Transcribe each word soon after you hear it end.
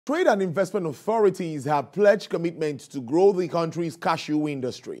Trade and investment authorities have pledged commitment to grow the country's cashew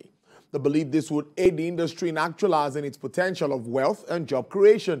industry. They believe this would aid the industry in actualizing its potential of wealth and job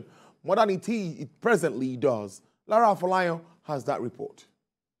creation, more than it presently does. Lara Afolayan has that report.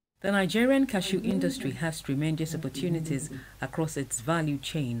 The Nigerian cashew industry has tremendous opportunities across its value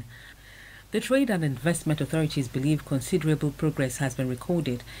chain. The Trade and Investment Authorities believe considerable progress has been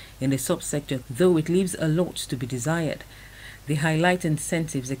recorded in the subsector, though it leaves a lot to be desired. They highlight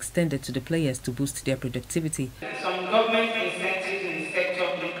incentives extended to the players to boost their productivity. Some government incentives in the sector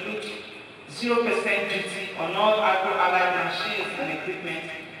include 0% duty on all agro-allied machines and equipment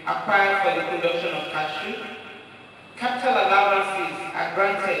acquired for the production of cashew. Capital allowances are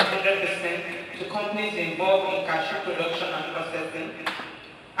granted 100% to companies involved in cashew production and processing.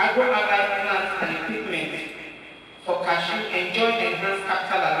 Agro-allied plants and equipment for cashew enjoy enhanced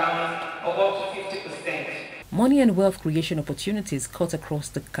capital allowance of up to 50%. Money and wealth creation opportunities cut across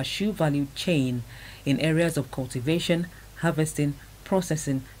the cashew value chain in areas of cultivation, harvesting,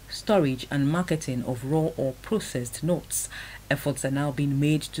 processing, storage and marketing of raw or processed nuts. Efforts are now being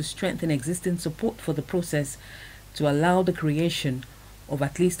made to strengthen existing support for the process to allow the creation of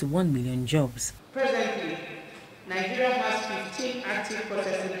at least 1 million jobs. Presently, Nigeria has 15 active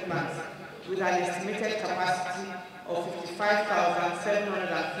processing plants with an estimated capacity of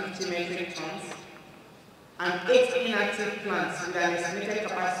 55,750 metric tons and 8 inactive plants with an estimated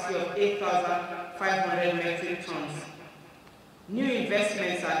capacity of 8,500 metric tons. New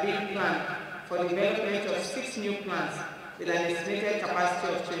investments are being planned for the development of 6 new plants with an estimated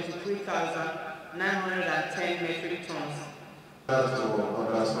capacity of 23,910 metric tons. Just to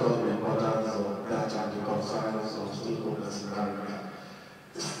underscore the importance of that and the concerns of stakeholders in Africa.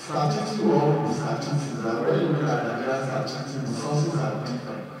 Statistically, all the statistics are very good at Nigerian statistics. The sources are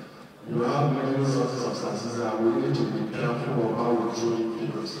different. You have many sources of statistics and we need to be careful of how we throw in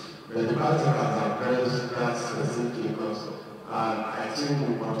figures. But the party has addressed that specific figures. And I think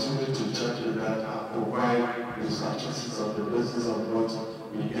we continue to check with that and provide the statistics on the basis of what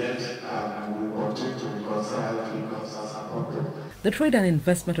we get, and we will continue to reconcile figures as appropriate. The Trade and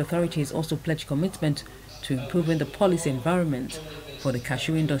Investment Authorities also pledged commitment to improving the policy environment for the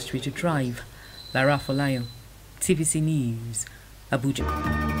cashew industry to thrive. Lara Afolayan, TVC News, Abuja.